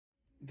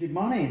Good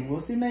morning.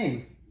 What's your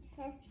name?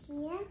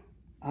 Taskia.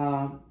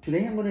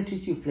 Today I'm going to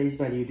teach you place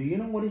value. Do you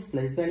know what is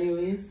place value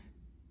is?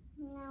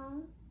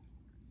 No.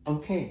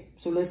 Okay,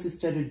 so let's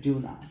start to do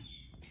now.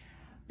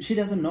 She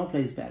doesn't know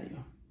place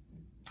value.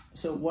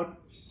 So what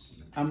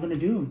I'm going to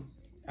do,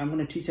 I'm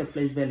going to teach her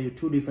place value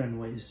two different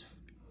ways.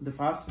 The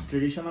first,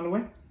 traditional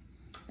way,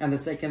 and the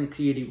second,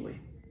 creative way.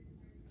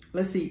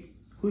 Let's see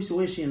which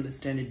way she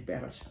understands it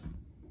better.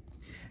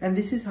 And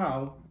this is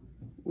how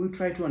we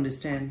try to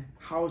understand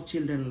how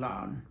children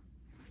learn.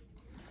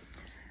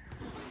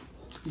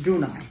 Do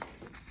now.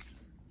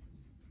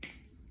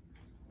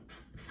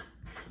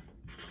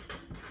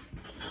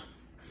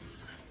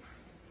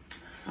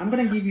 I'm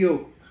going to give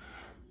you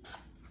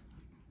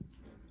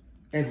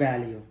a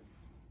value.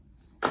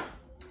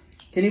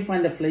 Can you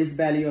find the place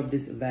value of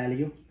this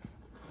value?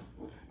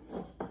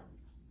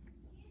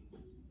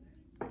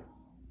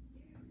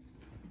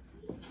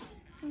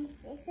 Is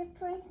this a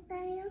place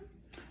value?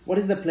 What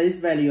is the place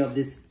value of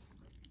this?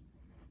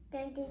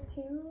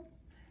 32.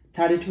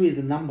 32 is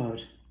a number.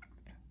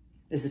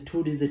 It's a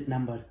two-digit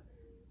number.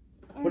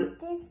 What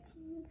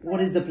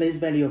is the place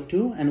value of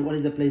 2 and what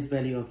is the place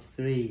value of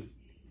 3?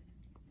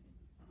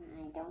 I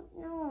don't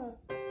know.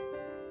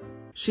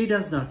 She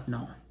does not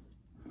know.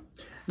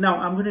 Now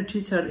I'm going to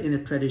teach her in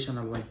a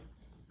traditional way.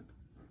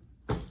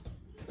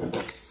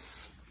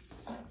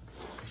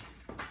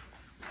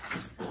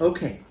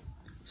 Okay,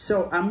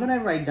 so I'm going to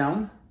write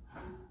down,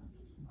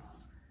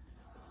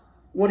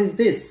 what is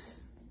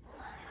this?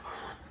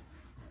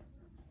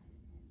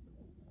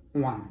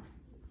 1.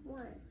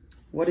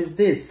 What is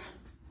this?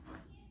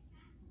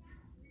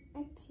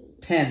 A T.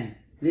 10.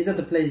 These are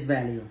the place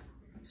value.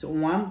 So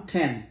 1,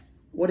 10.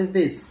 What is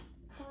this?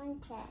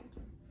 110.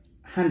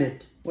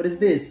 100. What is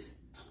this?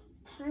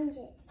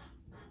 100.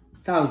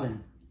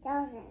 1000.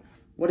 1000.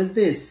 What is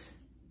this?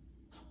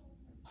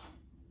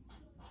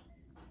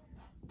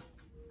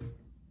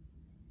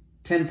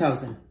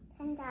 10,000.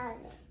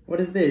 10,000. What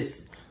is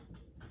this?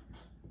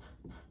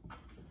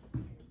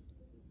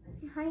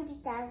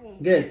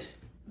 100,000. Good.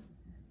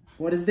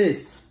 What is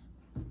this?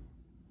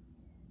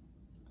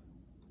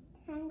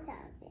 10,000.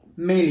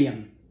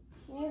 Million.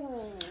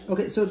 Million.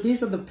 Okay, so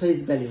these are the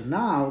place value.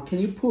 Now, can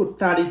you put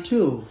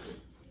 32?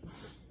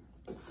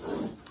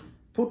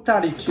 Put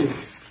 32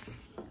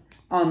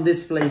 on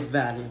this place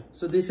value.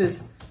 So this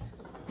is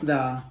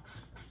the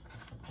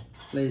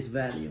place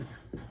value.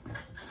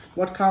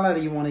 What color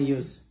do you want to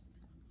use?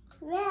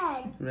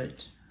 Red.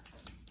 Red.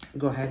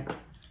 Go ahead.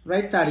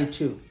 Write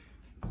 32.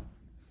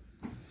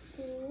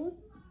 3.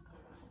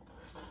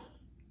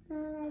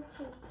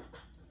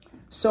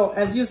 So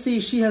as you see,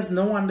 she has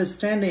no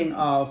understanding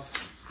of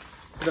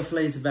the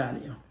place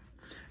value.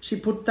 She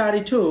put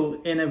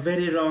 32 in a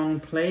very wrong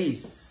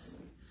place.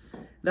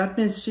 That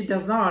means she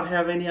does not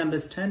have any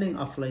understanding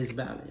of place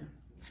value.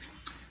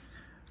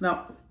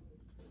 Now,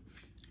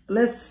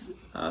 let's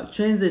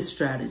change this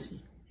strategy.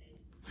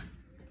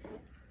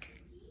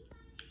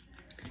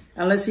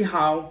 And let's see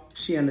how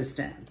she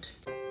understands.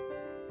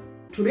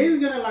 Today we're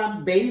going to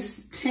learn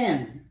base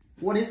 10.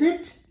 What is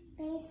it?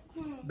 Base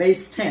 10.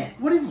 Base 10.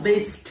 What is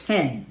base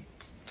 10?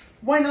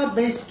 Why not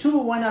base 2?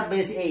 Why not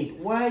base 8?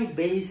 Why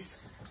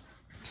base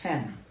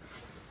 10?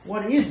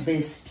 What is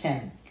base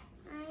 10?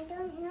 I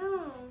don't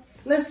know.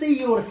 Let's see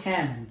your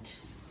hand.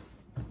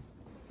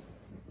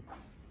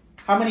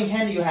 How many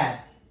hands you have?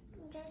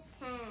 Just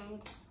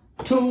 10.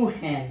 2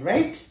 hands,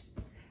 right?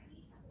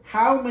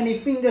 How many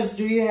fingers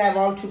do you have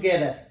all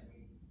together?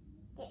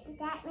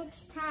 That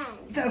makes 10.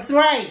 That's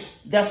right.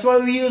 That's why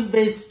we use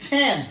base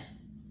 10.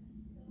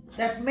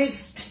 That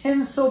makes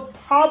 10 so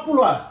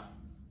popular.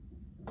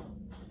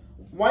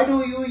 Why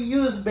do you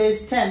use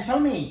base 10? Tell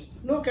me.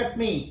 Look at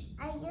me.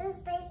 I use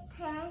base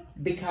 10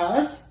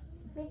 Because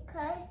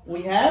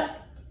we have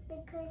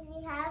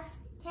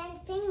 10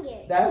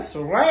 fingers. That's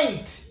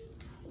right.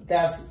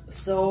 That's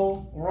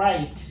so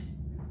right.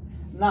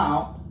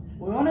 Now,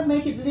 we want to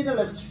make it a little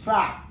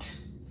abstract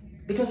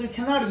because we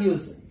cannot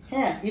use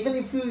hand. Even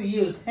if you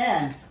use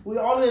hand,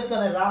 we're always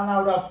going to run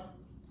out of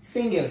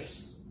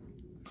fingers.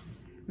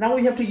 Now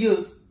we have to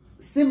use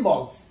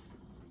symbols.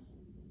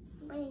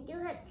 When you do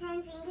have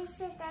 10 fingers,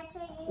 so that's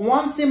what you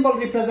One symbol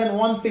represents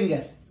one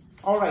finger.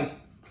 All right.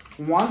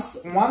 One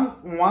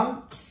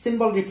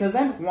symbol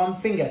represents one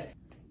finger.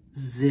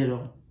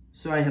 0.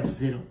 So I have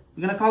 0.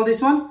 We're going to call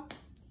this one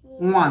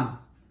 1.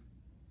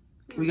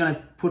 We're going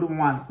to put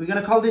 1. We're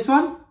going to call this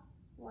one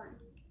 1.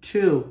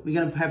 2. We're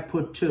going to have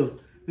put 2.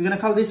 We're going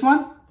to call this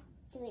one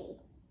 3.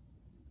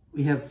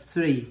 We have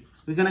 3.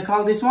 We're going to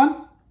call this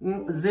one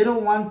 0,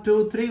 1,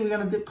 2, 3. We're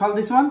going to call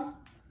this one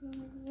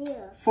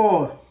 0.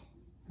 4.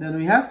 Then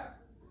we have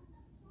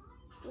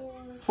 0.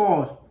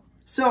 4.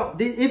 So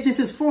if this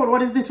is 4,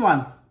 what is this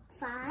one?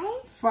 5.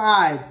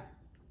 5.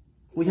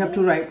 We have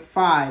to write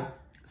 5.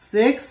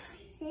 6.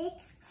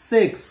 6.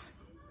 6.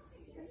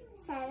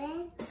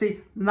 7.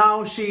 See,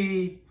 now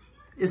she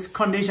is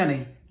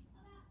conditioning.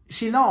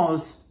 She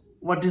knows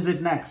what is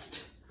it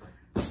next.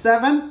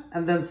 7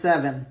 and then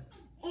 7.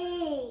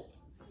 8.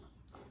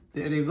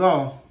 There you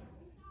go.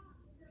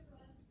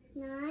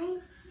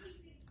 9.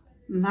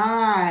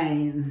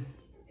 9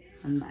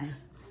 and 9.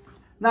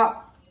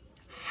 Now,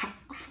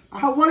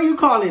 what do you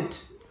call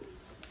it?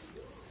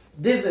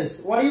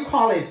 Digits. What do you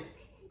call it?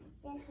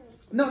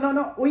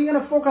 No. We're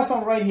gonna focus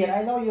on right here.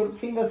 I know your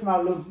fingers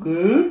now look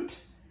good,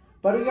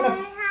 but we're gonna. How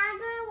do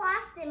I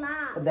wash them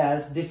out?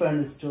 That's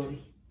different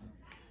story.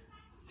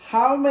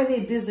 How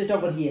many digits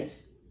over here?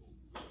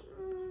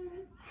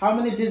 How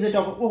many digits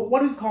over? Oh,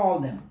 what do we call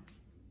them?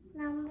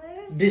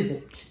 Numbers.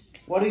 Digit.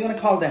 What are you gonna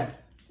call them?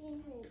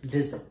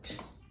 Digit.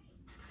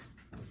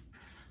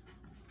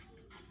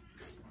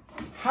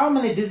 How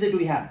many digits do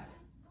we have?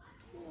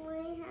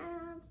 We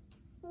have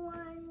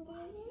 1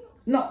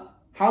 digit. No.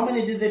 How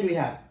many digits do we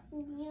have?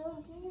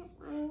 0 digit,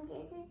 1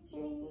 digit,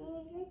 2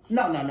 digits.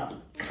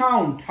 No.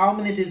 Count. How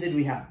many digits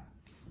we have?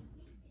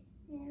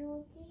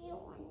 0 digit,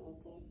 1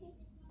 digit,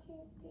 2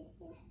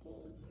 digit, 3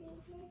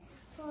 digit,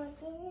 4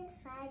 digit,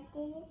 5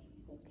 digit,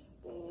 6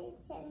 digit,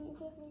 7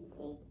 digit,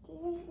 8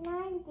 digit,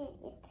 9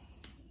 digit.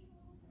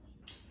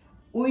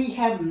 We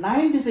have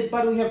 9 digits,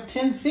 but we have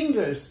 10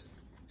 fingers.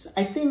 So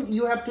I think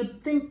you have to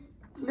think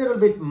a little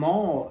bit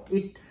more.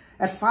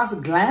 At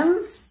first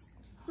glance.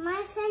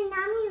 My friend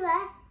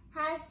Namira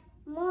has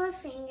more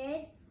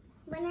fingers.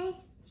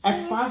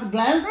 At first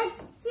glance.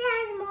 But she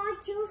has more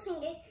 2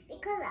 fingers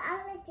because I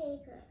will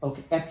take her.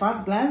 Okay. At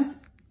first glance,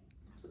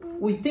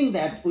 we think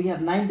that we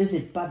have 9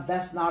 digits, but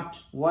that's not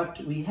what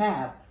we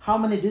have. How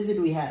many digits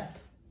we have?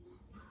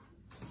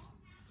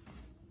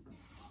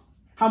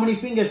 How many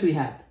fingers we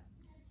have?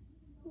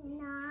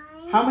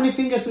 9. How many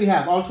fingers we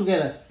have all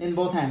together in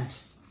both hands?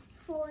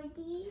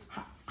 40.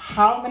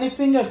 How many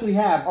fingers we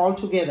have all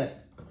together?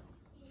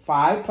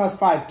 5 plus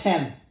 5,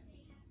 10.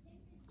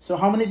 So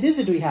how many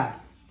digits do we have?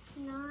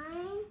 9.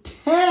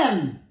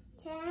 10.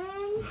 10.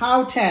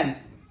 How 10?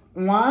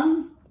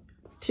 1,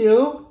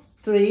 2,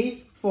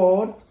 3,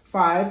 4,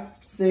 5,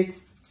 6,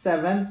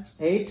 7,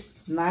 8,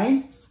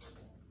 9,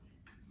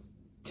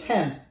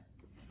 10.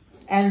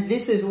 And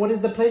this is, what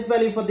is the place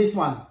value for this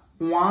one?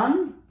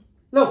 1.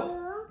 Look.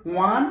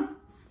 1.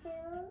 2,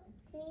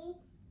 3,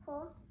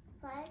 4,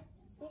 5,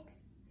 6,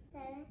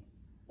 7,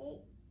 8,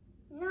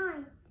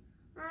 9.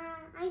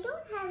 I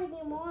don't have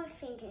any more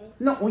fingers.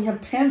 No, we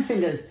have 10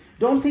 fingers.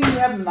 Don't think you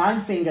have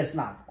 9 fingers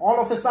now. All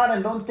of a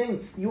sudden, don't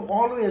think you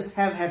always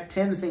have had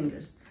 10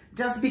 fingers.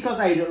 Just because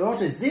I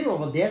wrote a 0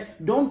 over there,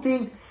 don't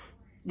think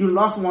you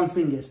lost 1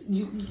 finger.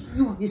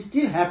 You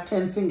still have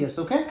 10 fingers,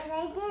 okay? But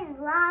I did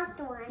lost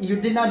 1. You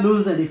did not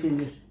lose any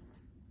fingers.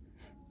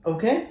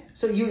 Okay?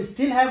 So you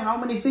still have how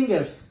many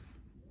fingers?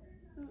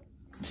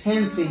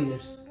 10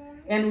 fingers.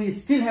 And we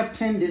still have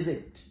 10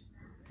 digits.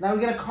 Now we're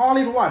going to call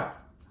it what?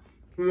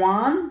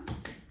 1.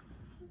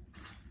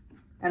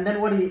 And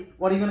then what are you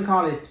going to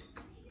call it?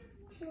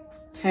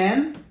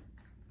 10,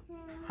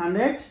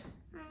 100,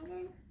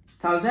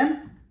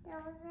 1,000,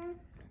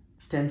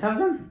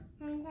 10,000,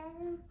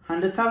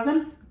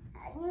 100,000,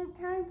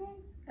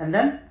 and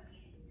then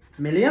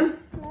million,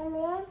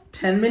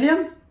 10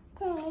 million,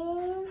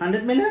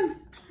 100 million,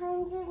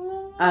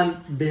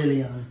 and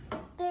billion.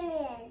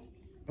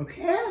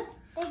 Okay?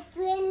 The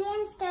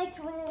billion starts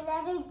with the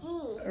letter G.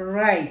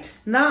 Right.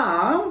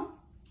 Now,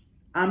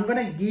 I'm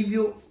going to give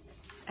you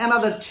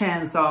another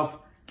chance of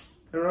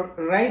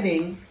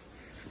writing,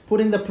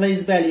 putting the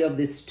place value of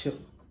this 2.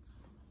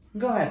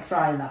 Go ahead,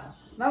 try now.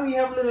 Now we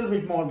have a little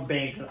bit more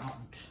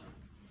background.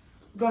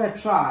 Go ahead,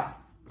 try.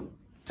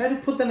 Try to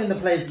put them in the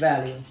place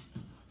value.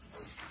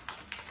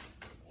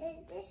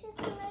 Is this a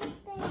place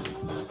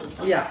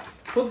value? Yeah,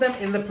 put them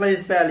in the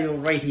place value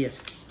right here.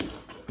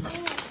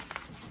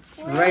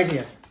 Where? Right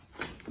here.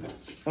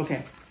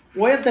 Okay.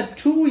 Where the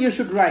 2 you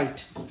should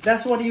write.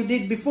 That's what you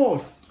did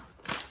before.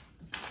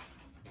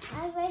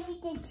 I already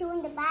did 2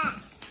 in the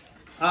back.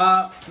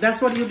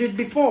 That's what you did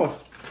before.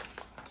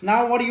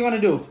 Now what do you want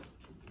to do?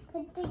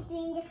 Put the 3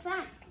 in the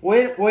front.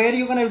 Where are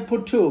you going to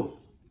put 2?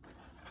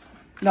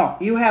 No,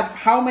 you have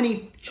how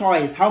many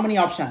choice? How many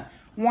options?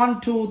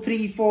 1, 2,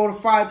 3, 4,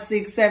 5,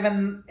 6,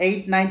 7,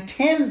 8, 9,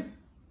 10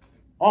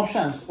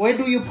 options. Where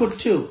do you put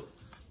 2?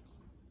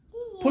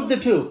 Put the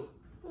 2.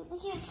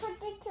 You put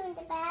the 2 in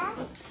the back.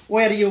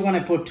 Where are you going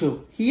to put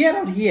 2? Here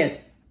or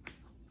here?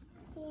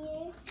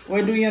 Here.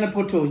 Where do you want to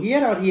put 2?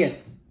 Here or here?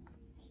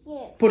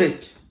 Here. Put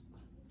it.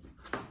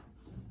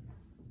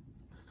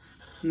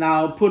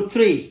 Now put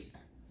 3.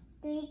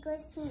 3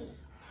 goes here.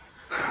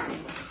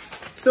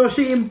 So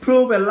she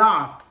improved a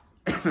lot.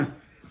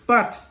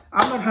 But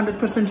I'm not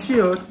 100%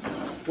 sure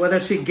whether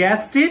she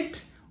guessed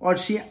it or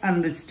she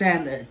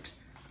understand it.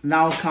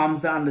 Now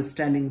comes the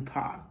understanding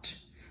part.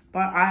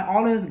 But I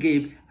always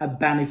give a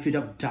benefit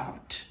of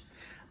doubt.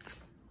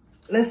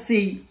 Let's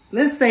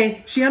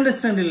say she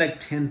understood like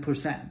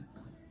 10%.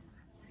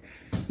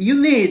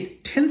 You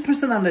need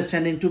 10%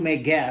 understanding to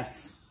make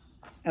guess.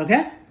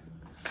 Okay?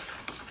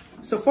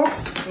 So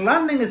folks,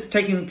 learning is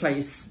taking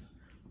place.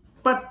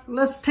 But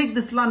let's take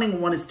this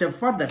learning one step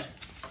further.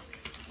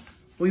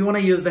 We want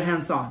to use the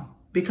hands-on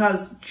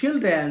because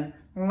children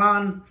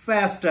learn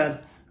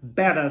faster,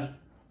 better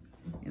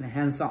in the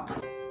hands-on.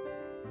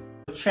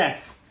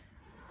 Check.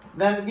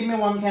 Then give me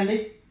one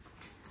candy.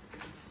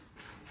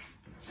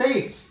 Say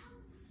it.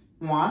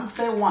 1.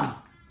 Say 1.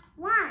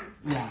 1.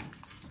 1.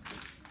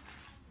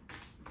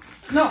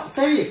 No,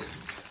 say it.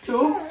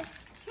 2.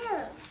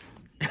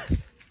 2.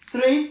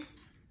 3.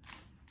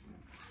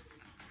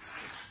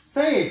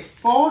 Say it.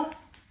 4.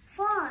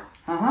 4.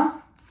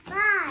 5.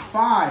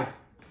 5.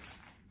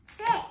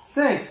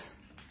 6.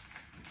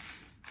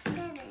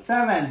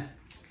 7.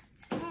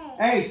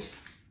 8.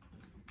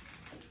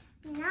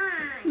 9.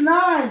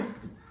 9.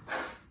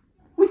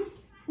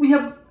 We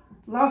have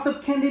lots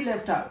of candy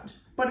left out,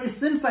 but it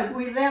seems like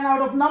we ran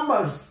out of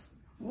numbers.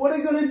 What are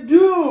we gonna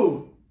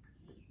do?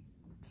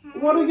 10.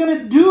 What are we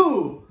gonna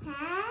do? 10.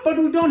 But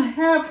we don't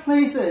have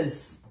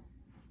places.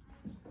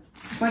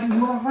 But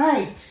you are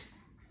right.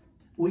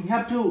 We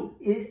have to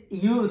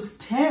use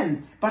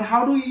 10. But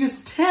how do we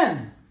use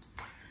 10?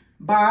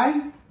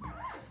 By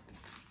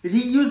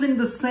reusing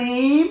the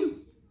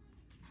same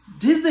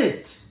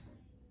digit.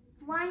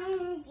 1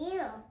 and a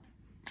 0.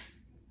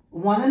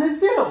 1 and a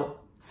 0.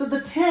 So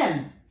the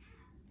 10.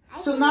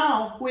 So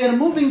now we are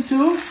moving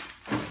to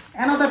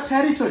another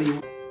territory.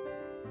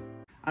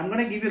 I'm going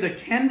to give you the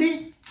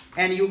candy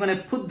and you're going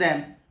to put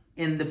them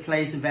in the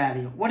place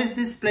value. What is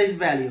this place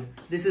value?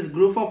 This is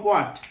group of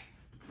what?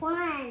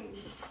 1.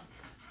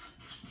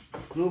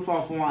 Group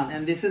of 1.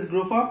 And this is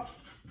group of?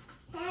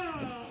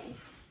 10.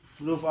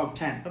 Group of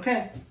 10.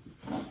 Okay.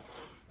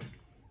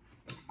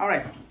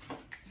 Alright.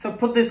 So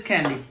put this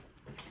candy.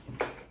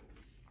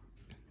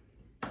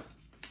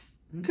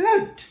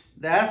 Good.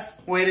 That's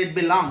where it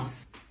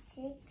belongs.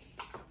 6,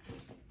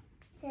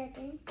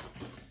 7,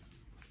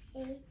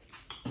 8,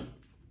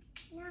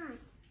 9,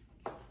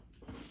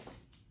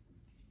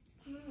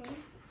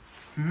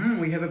 10.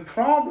 We have a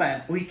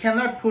problem. We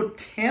cannot put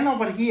 10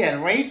 over here,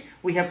 right?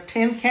 We have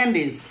 10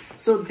 candies.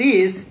 So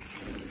this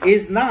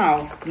is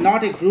now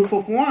not a group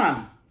of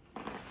 1.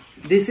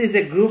 This is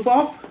a group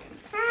of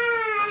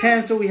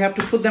 10. So we have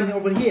to put them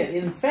over here.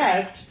 In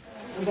fact,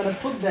 we're going to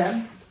put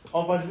them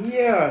over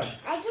here.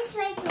 I just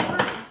write the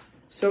ones.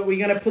 So we're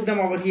going to put them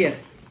over here.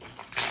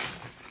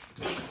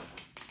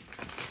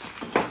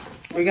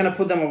 We're going to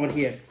put them over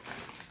here.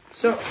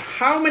 So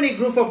how many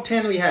group of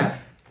 10 we have?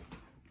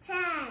 10.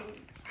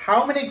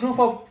 How many group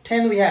of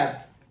 10 we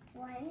have?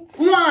 1.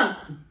 1.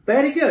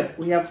 Very good.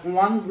 We have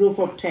 1 group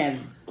of 10.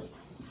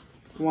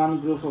 1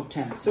 group of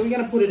 10. So we're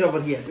going to put it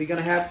over here. We're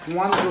going to have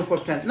 1 group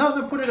of 10.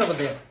 No, put it over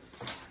there.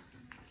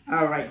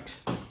 All right.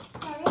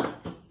 7,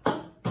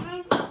 8,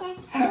 9, 10,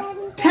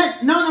 11,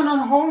 10. No,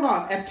 hold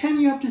on. At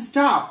 10 you have to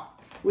stop.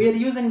 We are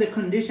using the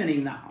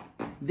conditioning now.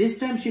 This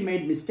time she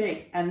made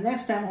mistake. And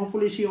next time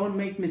hopefully she won't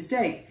make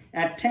mistake.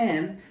 At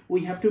 10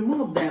 we have to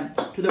move them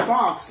to the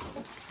box,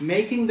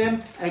 making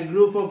them a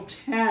group of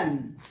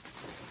 10.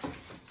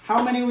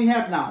 How many we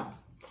have now?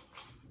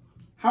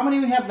 How many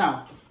we have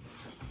now?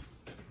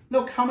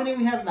 Look, how many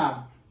we have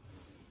now?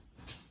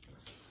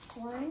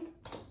 1,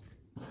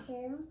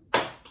 2,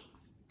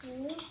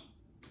 3,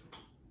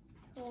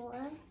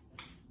 4,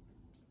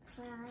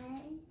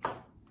 5,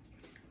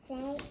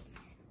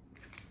 6,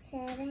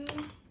 7,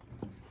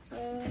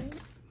 8,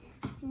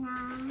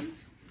 9,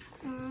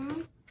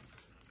 10,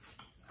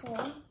 4,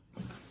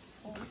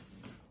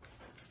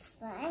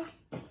 5,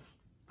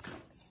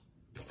 6,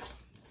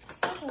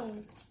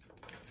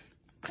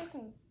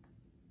 7,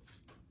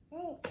 8,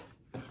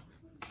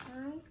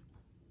 9,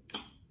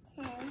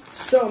 10.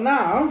 So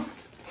now,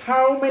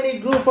 how many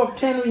group of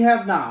 10 we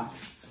have now?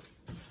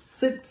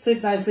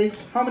 Sit nicely.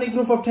 How many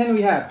group of 10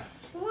 we have?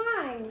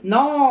 1.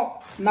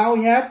 No, now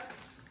we have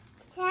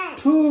 10.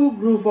 2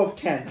 group of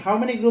 10. How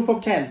many group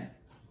of 10?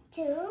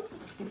 2.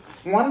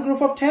 1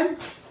 group of 10?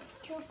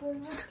 2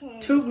 group of 10.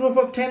 2 group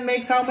of 10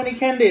 makes how many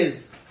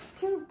candies?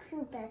 2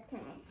 group of 10.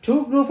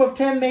 2 group of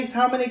 10 makes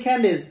how many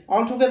candies?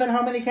 Altogether,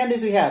 how many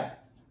candies we have?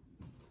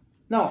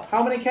 No,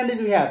 how many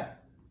candies we have?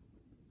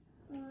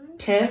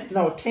 10.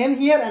 No, 10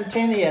 here and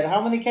 10 here.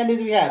 How many candies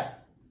we have?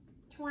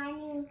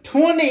 20.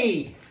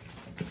 20.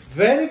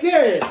 Very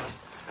good.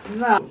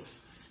 Now,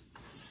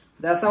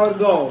 that's our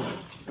goal.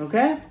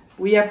 Okay?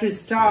 We have to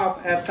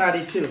stop at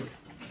 32.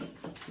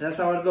 That's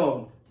our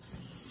goal.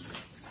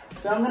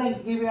 So I'm going to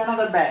give you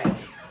another bag.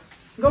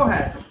 Go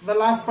ahead. The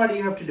last part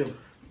you have to do.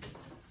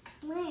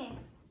 Where?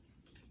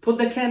 Put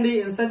the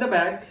candy inside the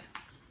bag.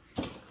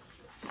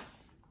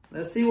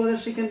 Let's see whether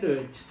she can do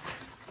it.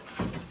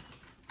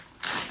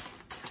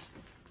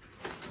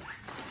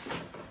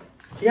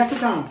 You have to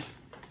count.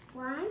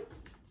 1,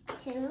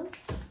 2,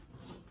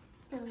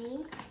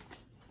 3,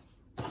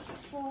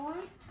 4,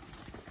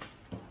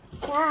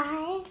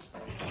 5,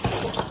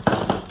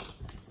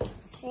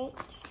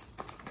 6,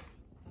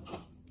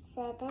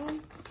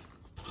 7,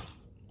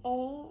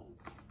 8,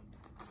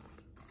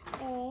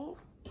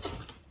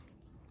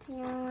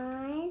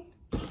 9,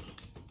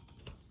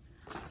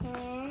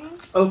 10.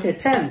 Okay,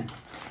 10.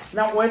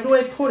 Now where do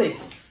I put it?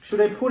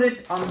 Should I put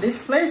it on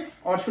this place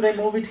or should I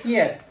move it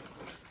here?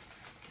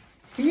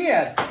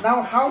 Here.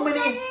 Now how many?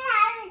 It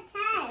has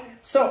a 10.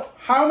 So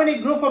how many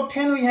group of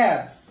 10 we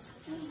have?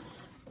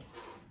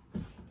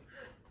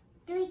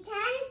 3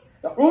 10s.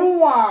 Oh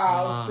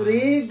wow!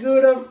 3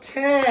 groups of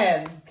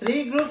 10.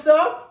 3 groups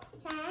of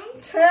 10.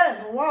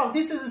 10. Wow,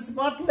 this is a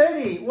smart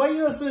lady. Why are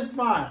you so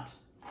smart?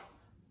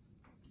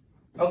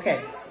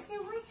 Okay. That's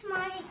super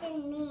smarter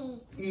than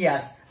me.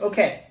 Yes.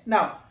 Okay.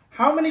 Now,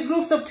 how many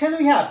groups of 10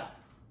 we have?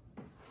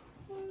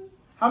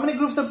 How many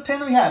groups of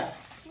 10 we have?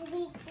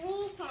 3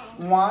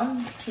 10.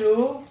 1,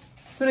 2,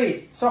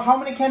 3. So how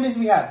many candies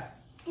we have?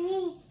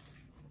 3.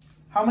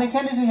 How many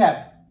candies we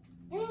have?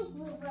 3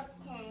 group of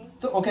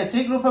 10. Okay,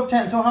 3 group of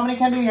 10. So how many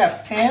candies we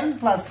have? 10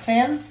 plus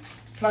 10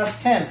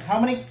 plus 10. How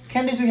many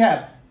candies we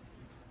have?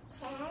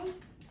 10.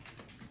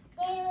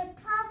 They would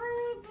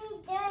probably be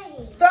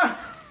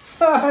dirty.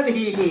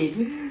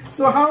 30.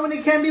 So how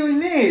many candy we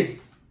need?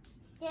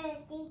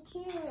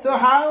 32. So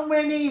how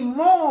many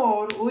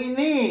more we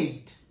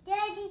need?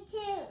 32.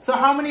 So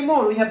how many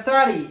more? We have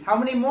 30. How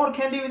many more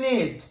candy we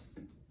need?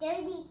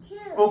 32.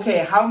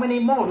 Okay, how many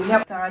more? We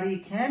have 30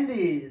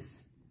 candies.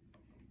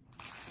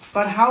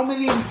 But how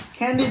many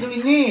candies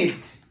we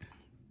need?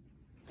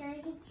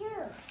 32.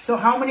 So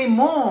how many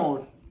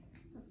more?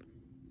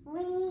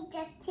 We need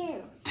just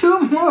 2.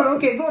 2 more.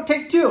 Okay, go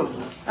take 2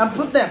 and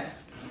put them.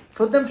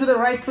 Put them to the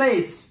right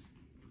place.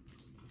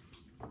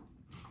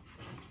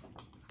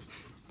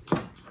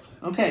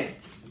 Okay,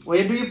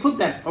 where do you put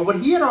them? Over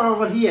here or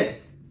over here?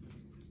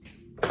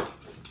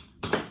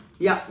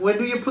 Yeah, where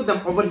do you put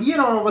them? Over here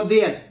or over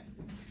there?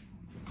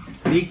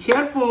 Be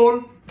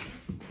careful.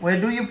 Where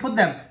do you put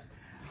them?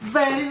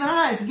 Very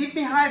nice. Give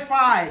me high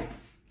five.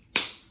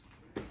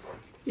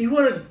 You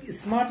are a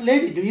smart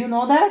lady. Do you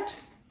know that?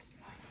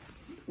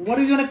 What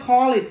are you going to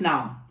call it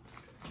now?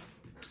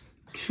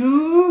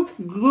 2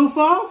 group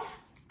of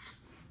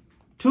 1.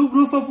 2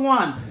 group of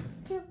 1.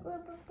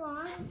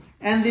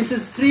 And this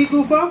is 3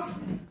 group of?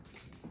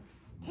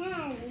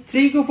 10.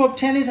 3 group of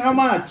 10 is how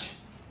much?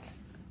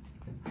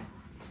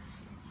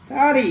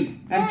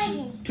 30.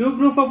 And 2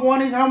 group of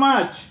 1 is how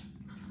much?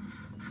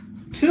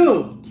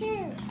 2.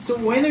 2. So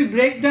when we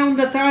break down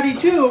the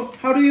 32,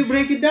 how do you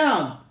break it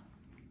down?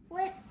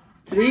 What?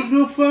 3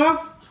 group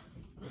of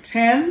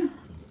 10.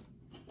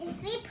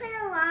 If we put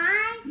a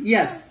line,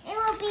 Yes. it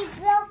will be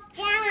broke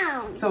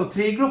down. So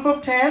 3 group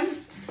of 10 Is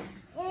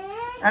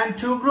and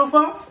 2 group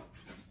of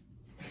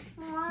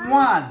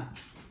 1.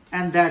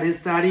 And that is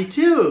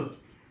 32.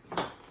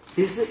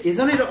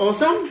 Isn't it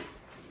awesome?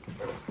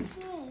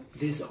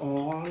 These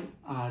all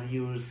are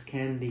yours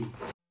candy.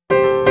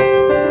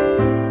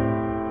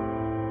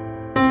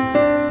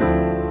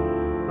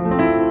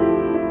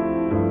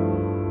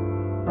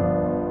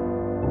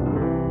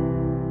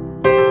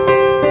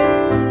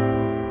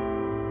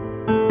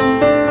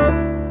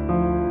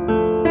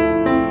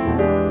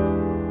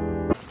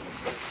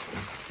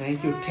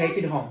 Thank you. Take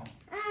it home.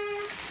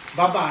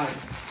 Bye-bye.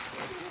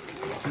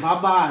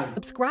 Bye-bye.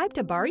 Subscribe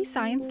to Bari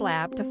Science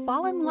Lab to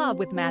fall in love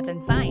with math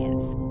and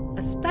science,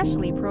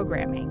 especially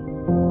programming.